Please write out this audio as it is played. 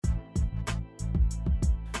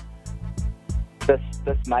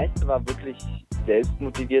Das meiste war wirklich selbst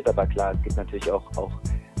motiviert, aber klar, es gibt natürlich auch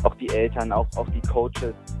die Eltern, auch die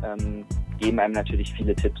Coaches geben einem natürlich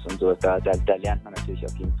viele Tipps und so. Da lernt man natürlich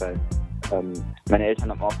auf jeden Fall. Meine Eltern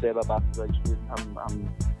haben auch selber Basketball gespielt, haben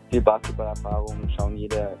viel Basketballerfahrung, schauen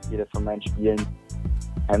jede von meinen Spielen.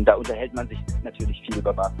 Da unterhält man sich natürlich viel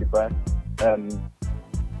über Basketball.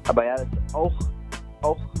 Aber ja, es ist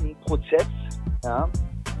auch ein Prozess, ja,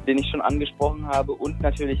 den ich schon angesprochen habe, und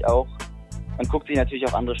natürlich auch, man guckt sich natürlich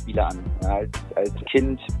auch andere Spieler an. Ja, als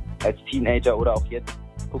Kind, als Teenager oder auch jetzt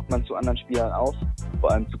guckt man zu anderen Spielern auf,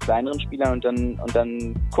 vor allem zu kleineren Spielern, und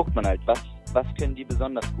dann guckt man halt, was können die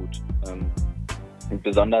besonders gut. Und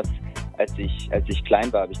besonders als ich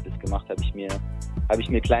klein war, habe ich das gemacht, habe ich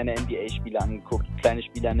mir kleine NBA-Spieler angeguckt, kleine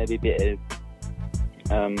Spieler in der BBL,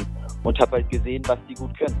 und habe halt gesehen, was die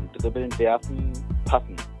gut können: dribbeln, werfen,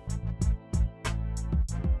 passen.